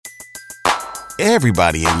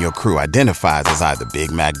Everybody in your crew identifies as either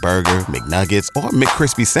Big Mac Burger, McNuggets, or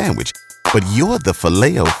McCrispy Sandwich. But you're the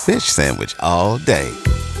Filet-O-Fish Sandwich all day.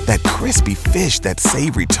 That crispy fish, that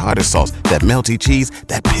savory tartar sauce, that melty cheese,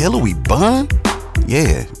 that pillowy bun.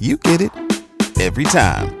 Yeah, you get it. Every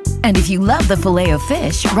time. And if you love the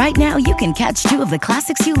Filet-O-Fish, right now you can catch two of the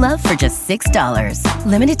classics you love for just $6.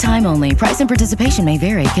 Limited time only. Price and participation may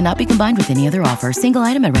vary. Cannot be combined with any other offer. Single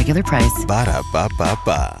item at regular price.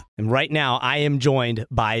 Ba-da-ba-ba-ba. And right now, I am joined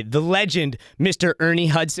by the legend, Mr. Ernie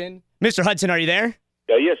Hudson. Mr. Hudson, are you there?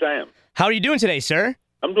 Yes, I am. How are you doing today, sir?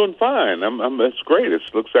 I'm doing fine. It's great. It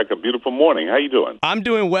looks like a beautiful morning. How you doing? I'm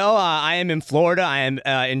doing well. I am in Florida. I am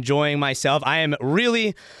enjoying myself. I've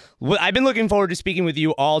been looking forward to speaking with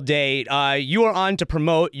you all day. You are on to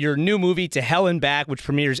promote your new movie, To Hell and Back, which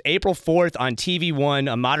premieres April 4th on TV One,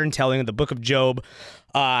 a modern telling of the Book of Job.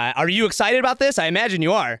 Are you excited about this? I imagine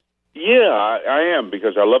you are. Yeah, I am,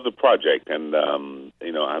 because I love the project, and I'm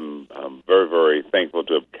very, very thankful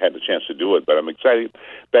to have had the chance to do it. But I'm excited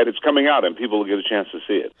that it's coming out and people will get a chance to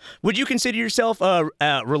see it. Would you consider yourself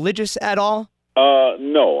religious at all?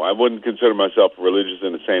 No, I wouldn't consider myself religious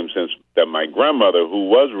in the same sense that my grandmother, who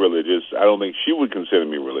was religious, I don't think she would consider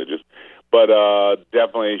me religious, but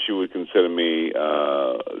definitely she would consider me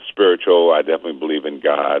spiritual. I definitely believe in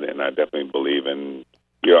God, and I definitely believe in,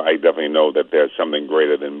 I definitely know that there's something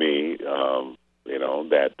greater than me,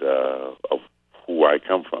 that of who I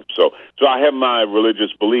come from. So I have my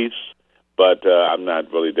religious beliefs, but I'm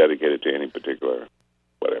not really dedicated to any particular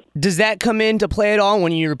whatever. Does that come into play at all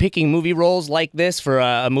when you're picking movie roles like this for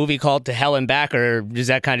a movie called To Hell and Back, or is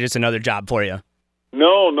that kind of just another job for you?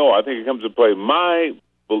 No, I think it comes to play.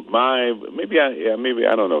 Maybe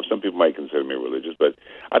I don't know. Some people might consider me religious, but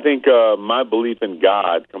I think my belief in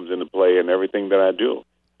God comes into play in everything that I do.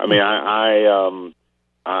 I mean,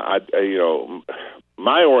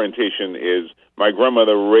 my orientation is my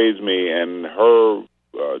grandmother raised me, and her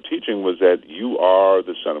teaching was that you are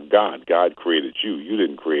the son of God. God created you. You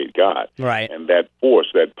didn't create God. Right. And that force,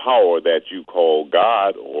 that power that you call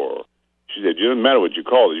God, or she said, it doesn't matter what you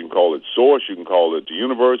call it. You can call it source. You can call it the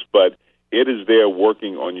universe, but it is there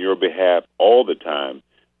working on your behalf all the time.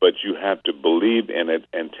 But you have to believe in it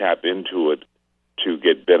and tap into it to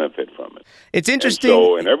get benefit from it. It's interesting. And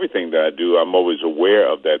so in everything that I do, I'm always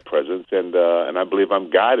aware of that presence, and I believe I'm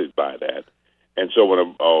guided by that. And so when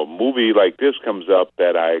a movie like this comes up,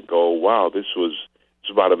 that I go, wow, it's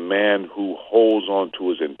about a man who holds on to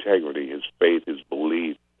his integrity, his faith, his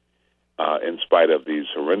belief, in spite of these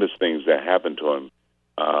horrendous things that happened to him.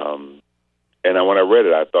 And when I read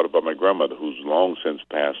it, I thought about my grandmother, who's long since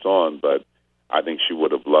passed on, but I think she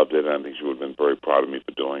would have loved it, and I think she would have been very proud of me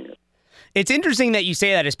for doing it. It's interesting that you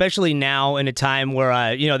say that, especially now in a time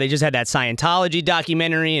where, they just had that Scientology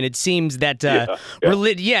documentary, and it seems that, and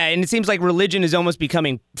it seems like religion is almost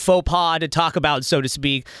becoming faux pas to talk about, so to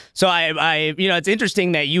speak. So it's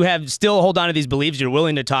interesting that you have still hold on to these beliefs, you're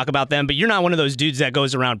willing to talk about them, but you're not one of those dudes that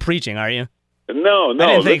goes around preaching, are you? No. I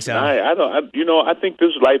didn't think so. I don't. I think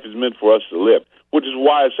this life is meant for us to live, which is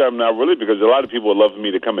why I say I'm not really, because a lot of people would love for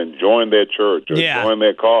me to come and join their church or join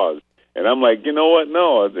their cause. And I'm like, you know what?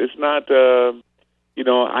 No, it's not. I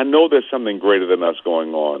know there's something greater than us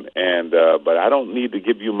going on, and but I don't need to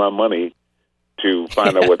give you my money to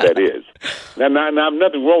find out what that is. Now,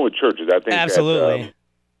 nothing wrong with churches. I think absolutely.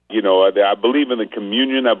 I believe in the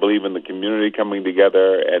communion. I believe in the community coming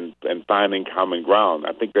together and finding common ground.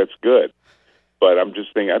 I think that's good. But I'm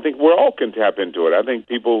just thinking, I think we all can tap into it. I think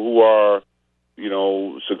people who are,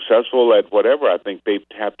 successful at whatever, I think they've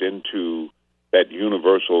tapped into that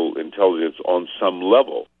universal intelligence on some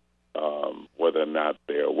level, whether or not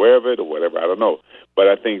they're aware of it or whatever, I don't know. But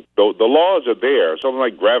I think the laws are there. Something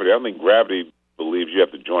like gravity, I don't think gravity believes you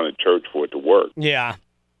have to join a church for it to work. Yeah.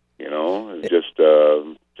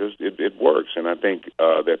 It works. And I think there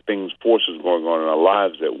are forces going on in our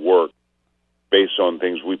lives that work based on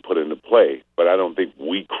things we put into play. But I don't think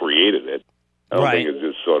we created it. I don't think it's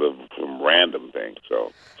just sort of some random thing.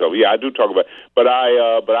 So yeah, I do talk about it. But I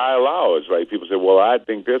allow it. It's like people say, well, I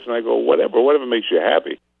think this, and I go, whatever makes you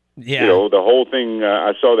happy. Yeah. The whole thing,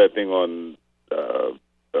 I saw that thing on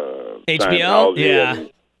HBO? Yeah.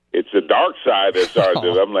 It's the dark side that started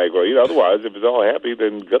to. I'm like, well, otherwise, if it's all happy,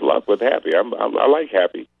 then good luck with happy. I like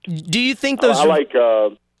happy. Do you think those... I like,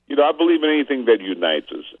 I believe in anything that unites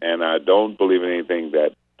us, and I don't believe in anything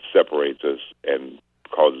that separates us and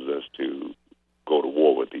causes us to go to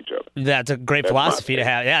war with each other. That's a great philosophy to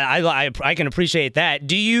have. Yeah, I can appreciate that.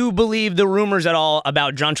 Do you believe the rumors at all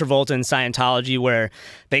about John Travolta and Scientology, where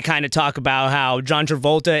they kind of talk about how John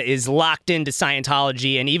Travolta is locked into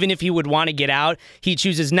Scientology, and even if he would want to get out, he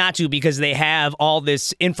chooses not to because they have all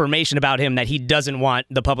this information about him that he doesn't want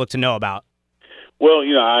the public to know about? Well,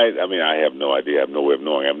 I mean, I have no idea. I have no way of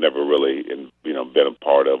knowing. I've never really, been a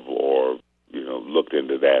part of or, looked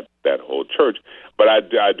into that whole church. But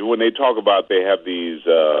I do. When they talk about, they have these,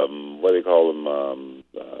 what do they call them,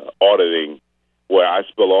 auditing, where I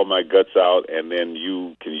spill all my guts out, and then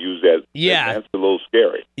you can use that. Yeah, that's a little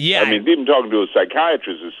scary. Yeah, I mean, even talking to a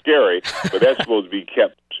psychiatrist is scary, but that's supposed to be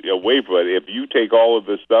kept away from it. If you take all of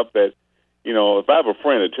this stuff that, if I have a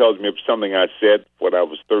friend that tells me something I said when I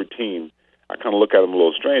was 13. I kind of look at them a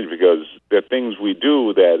little strange because there are things we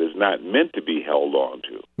do that is not meant to be held on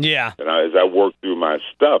to. Yeah. And as I work through my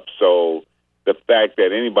stuff, so the fact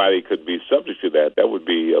that anybody could be subject to that would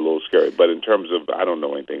be a little scary. But in terms of, I don't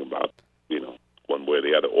know anything about, one way or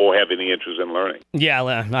the other, or have any interest in learning. Yeah,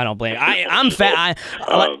 I don't blame.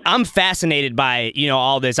 I'm fascinated by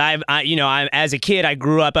all this. I'm as a kid I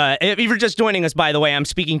grew up. If you're just joining us, by the way, I'm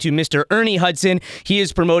speaking to Mr. Ernie Hudson. He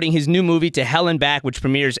is promoting his new movie To Hell and Back, which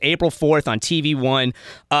premieres April 4th on TV One.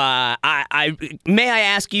 May I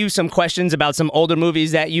ask you some questions about some older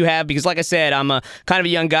movies that you have? Because like I said, I'm a kind of a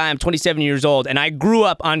young guy. I'm 27 years old, and I grew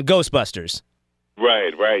up on Ghostbusters.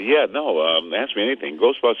 Right. Yeah. No. Ask me anything.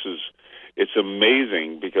 Ghostbusters. It's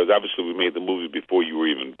amazing because obviously we made the movie before you were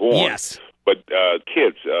even born. Yes. But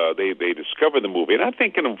kids, they discover the movie. And I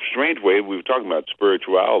think in a strange way, we were talking about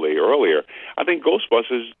spirituality earlier, I think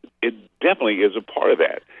Ghostbusters, it definitely is a part of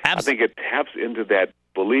that. I think it taps into that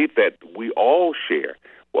belief that we all share.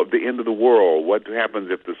 Well, the end of the world, what happens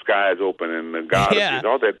if the sky is open and the God appears,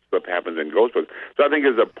 all that stuff happens in Ghostbusters. So I think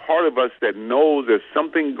there's a part of us that knows there's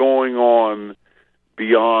something going on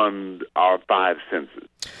beyond our five senses.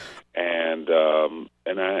 And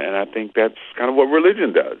I think that's kind of what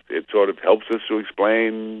religion does. It sort of helps us to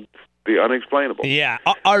explain the unexplainable. Yeah.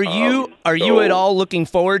 Are you at all looking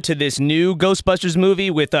forward to this new Ghostbusters movie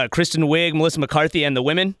with Kristen Wiig, Melissa McCarthy, and the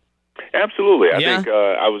women? Absolutely. I think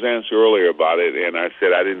I was asked earlier about it, and I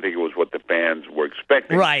said I didn't think it was what the fans were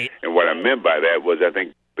expecting. Right. And what I meant by that was I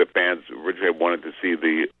think the fans originally wanted to see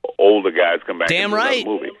the older guys come back into the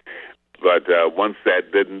movie. But once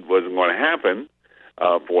that wasn't going to happen,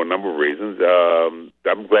 for a number of reasons.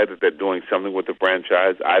 I'm glad that they're doing something with the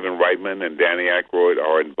franchise. Ivan Reitman and Danny Aykroyd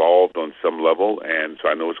are involved on some level, and so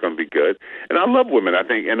I know it's going to be good. And I love women, I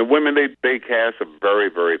think. And the women they cast are very,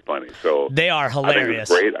 very funny. So they are hilarious.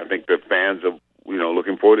 I think it's great. I think the fans are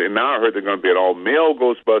looking forward to it. And now I heard they're going to be an all-male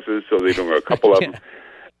Ghostbusters, so they're doing a couple of them.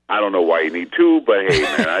 I don't know why you need two, but hey,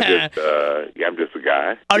 man, I'm just a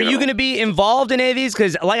guy. Are you going to be involved in any of these?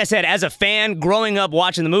 Because, like I said, as a fan, growing up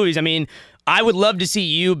watching the movies, I mean, I would love to see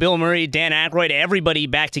you, Bill Murray, Dan Aykroyd, everybody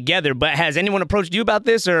back together. But has anyone approached you about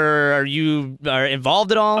this, or are you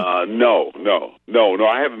involved at all? No.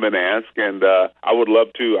 I haven't been asked, and I would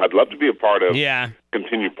love to. I'd love to be a part of,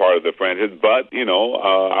 continued part of the franchise. But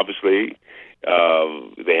obviously,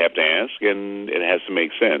 they have to ask, and it has to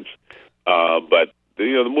make sense. But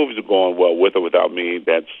the movies are going well with or without me.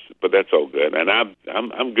 That's all good, and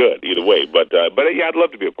I'm good either way. But yeah, I'd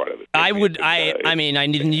love to be a part of it. I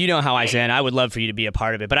mean, you know how I say it. I would love for you to be a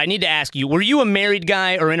part of it. But I need to ask you: were you a married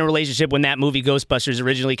guy or in a relationship when that movie Ghostbusters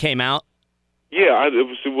originally came out? Yeah, I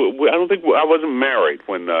don't think I wasn't married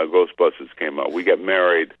when Ghostbusters came out. We got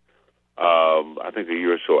married. I think a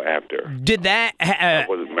year or so after. Did that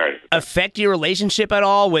affect your relationship at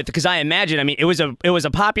all? Because I imagine, I mean, it was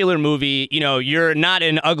a popular movie. You're not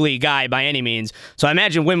an ugly guy by any means, so I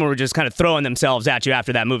imagine women were just kind of throwing themselves at you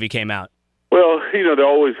after that movie came out. Well, there are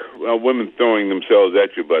always women throwing themselves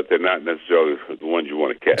at you, but they're not necessarily the ones you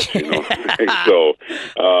want to catch. So,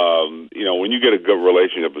 when you get a good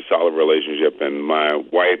relationship, a solid relationship, and my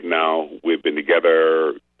wife now, we've been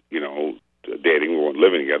together, dating, we weren't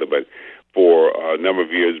living together, but for a number of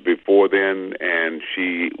years before then, and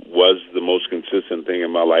she was the most consistent thing in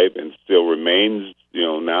my life and still remains.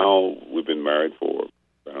 Now we've been married for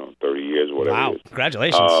 30 years or whatever. Wow,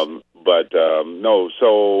 congratulations. No,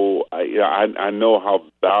 so I know how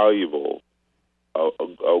valuable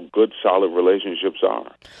a good, solid relationships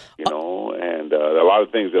are, and a lot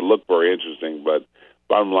of things that look very interesting, but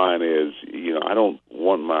bottom line is, I don't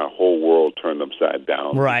want my whole world turned upside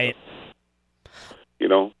down. Right.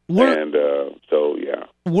 So yeah.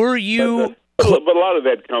 Were you But a lot of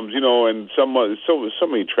that comes, and so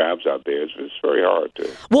many traps out there. It's very hard to.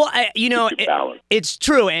 Well, it's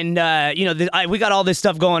true, and we got all this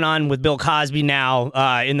stuff going on with Bill Cosby now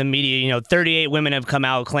in the media. 38 women have come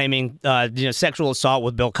out claiming sexual assault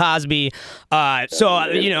with Bill Cosby.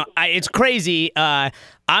 It's crazy.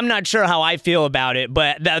 I'm not sure how I feel about it,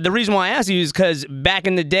 but the reason why I ask you is because back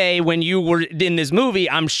in the day when you were in this movie,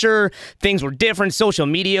 I'm sure things were different. Social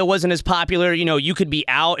media wasn't as popular. You could be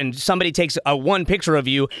out and somebody takes one picture of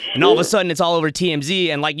you, and all of a sudden it's all over TMZ,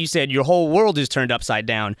 and like you said, your whole world is turned upside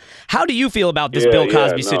down. How do you feel about this Bill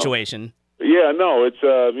Cosby situation? Yeah, no, it's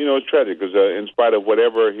it's tragic because in spite of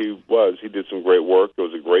whatever he was, he did some great work. It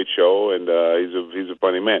was a great show, and he's a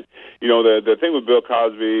funny man. The thing with Bill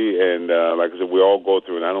Cosby, and like I said, we all go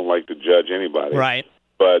through, and I don't like to judge anybody, right?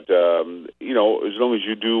 But as long as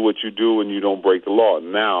you do what you do and you don't break the law.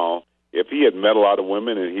 Now, if he had met a lot of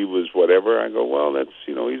women and he was whatever, I go, well, that's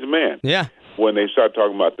he's a man. Yeah. When they start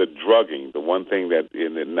talking about the drugging, the one thing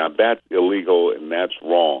now that's illegal and that's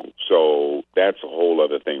wrong. So that's a whole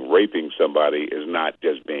other thing. Raping somebody is not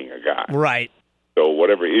just being a guy. Right. So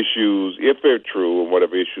whatever issues, if they're true, and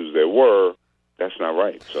whatever issues there were, that's not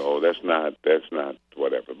right. So that's not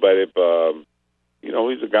whatever. But if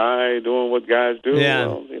he's a guy doing what guys do. Yeah.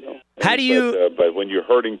 Well, How do you? But when you're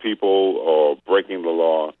hurting people or breaking the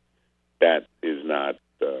law, that is not.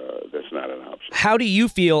 That's not an option. How do you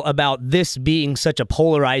feel about this being such a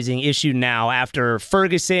polarizing issue now after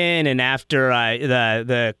Ferguson and after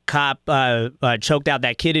the cop choked out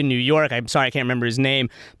that kid in New York? I'm sorry, I can't remember his name.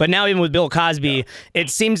 But now even with Bill Cosby,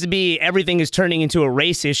 it seems to be everything is turning into a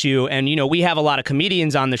race issue. And, we have a lot of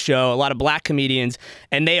comedians on the show, a lot of black comedians,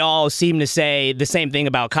 and they all seem to say the same thing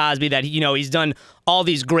about Cosby, that, he's done all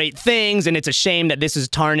these great things, and it's a shame that this has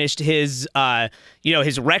tarnished his,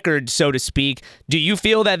 his record, so to speak. Do you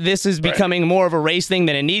feel that this is becoming more of a race thing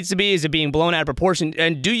than it needs to be? Is it being blown out of proportion?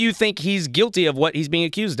 And do you think he's guilty of what he's being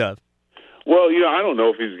accused of? Well, I don't know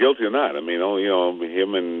if he's guilty or not. I mean,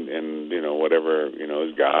 him and whatever,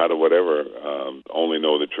 his God or whatever, only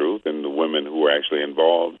know the truth, and the women who are actually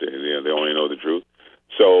involved, they only know the truth.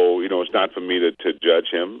 So, it's not for me to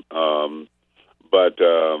judge him. But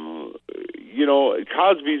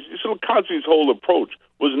Cosby's whole approach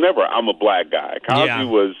was never, I'm a black guy.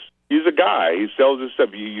 Cosby he's a guy. He sells his stuff.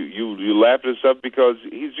 You laugh at his stuff because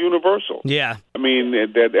he's universal. Yeah. I mean,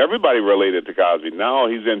 that everybody related to Cosby. Now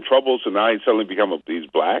he's in trouble, so now he's suddenly he's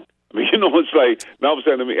black. I mean, it's like, now all of a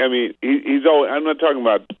sudden, he's always, I'm not talking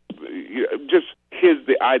about, just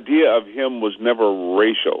the idea of him was never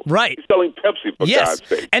racial. Right. He's selling Pepsi, for God's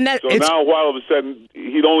sake. And so now, all of a sudden,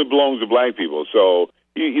 he only belongs to black people. So,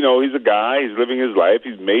 he's a guy, he's living his life,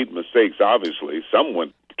 he's made mistakes, obviously. Some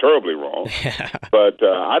went terribly wrong. But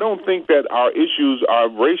I don't think that our issues are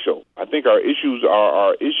racial. I think our issues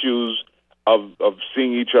are issues of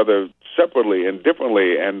seeing each other separately and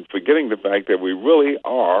differently, and forgetting the fact that we really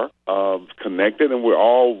are connected and we're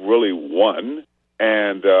all really one.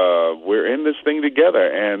 And we're in this thing together,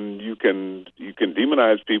 and you can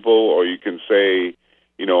demonize people, or you can say,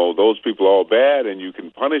 those people are all bad, and you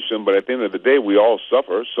can punish them. But at the end of the day, we all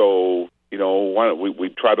suffer. So, why don't we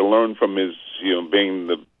try to learn from his, being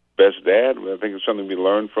the best dad? I think it's something we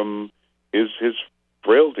learn from his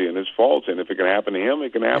frailty and his faults. And if it can happen to him,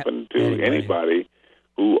 it can happen to anybody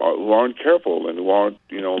who aren't careful and who aren't,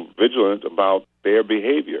 vigilant about their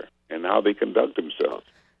behavior and how they conduct themselves.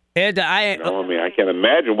 And I can't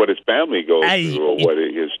imagine what his family goes through or what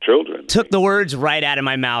his children. Took the words right out of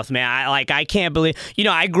my mouth, man. I can't believe,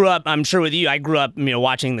 I grew up, I'm sure with you, I grew up,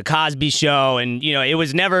 watching the Cosby Show, and, it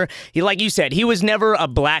was never, like you said, he was never a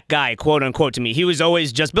black guy, quote unquote, to me. He was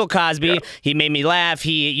always just Bill Cosby. Yeah. He made me laugh.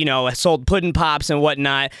 He, sold pudding pops and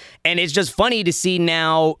whatnot. And it's just funny to see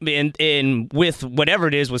now in with whatever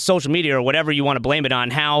it is, with social media or whatever you want to blame it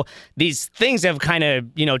on, how these things have kind of,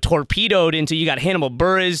 torpedoed into, you got Hannibal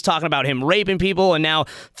Buress talking about him raping people, and now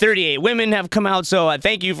 38 women have come out. So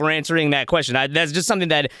thank you for answering that question. That's just something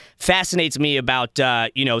that fascinates me about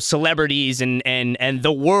celebrities and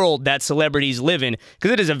the world that celebrities live in, because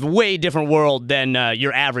it is a way different world than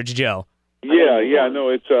your average Joe. Yeah, no,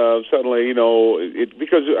 it's suddenly,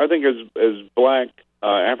 because I think as black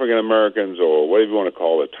African Americans, or whatever you want to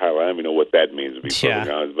call it, Tyler, I don't even know what that means, to be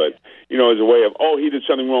perfectly honest, but, as a way of, he did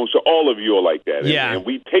something wrong, so all of you are like that. And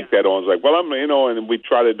we take that on. It's like, well, and we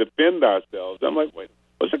try to defend ourselves. I'm like, wait,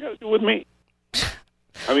 what's that got to do with me?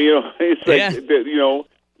 I mean, it's like,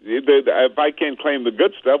 if I can't claim the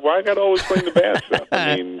good stuff, why I got to always claim the bad stuff?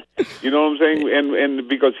 I mean, you know what I'm saying? And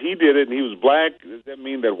because he did it and he was black, does that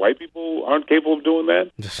mean that white people aren't capable of doing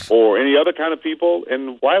that, or any other kind of people?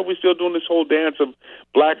 And why are we still doing this whole dance of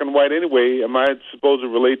black and white anyway? Am I supposed to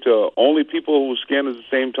relate to only people whose skin is the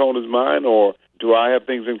same tone as mine, or do I have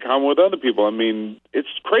things in common with other people? I mean, it's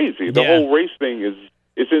crazy. The whole race thing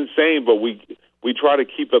it's insane, but we try to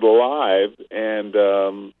keep it alive. And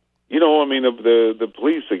you know, I mean, the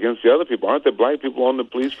police against the other people. Aren't there black people on the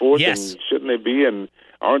police force? Yes. And shouldn't they be? And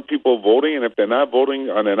aren't people voting? And if they're not voting,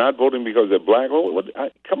 and they're not voting because they're black,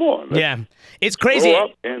 come on. Yeah, it's crazy. Grow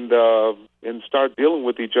up and start dealing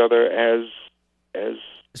with each other as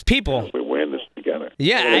people. We're in this together.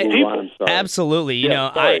 Yeah, absolutely. You know,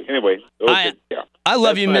 anyway. I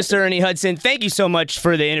love you, Mr. Ernie Hudson. Thank you so much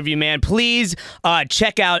for the interview, man. Please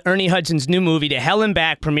check out Ernie Hudson's new movie, To Hell and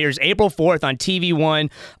Back, premieres April 4th on TV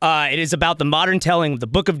One. It is about the modern telling of the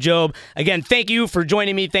Book of Job. Again, thank you for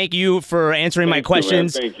joining me. Thank you for answering my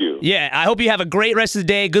questions. Thank you. Yeah, I hope you have a great rest of the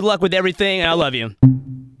day. Good luck with everything, and I love you.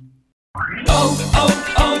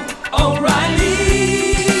 O'Reilly.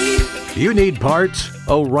 You need parts?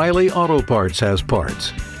 O'Reilly Auto Parts has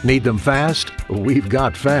parts. Need them fast? We've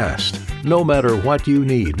got fast. No matter what you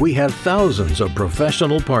need, we have thousands of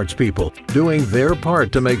professional parts people doing their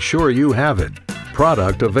part to make sure you have it.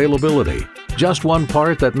 Product availability. Just one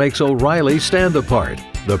part that makes O'Reilly stand apart.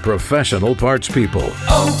 The professional parts people.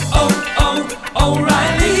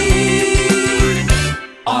 O'Reilly.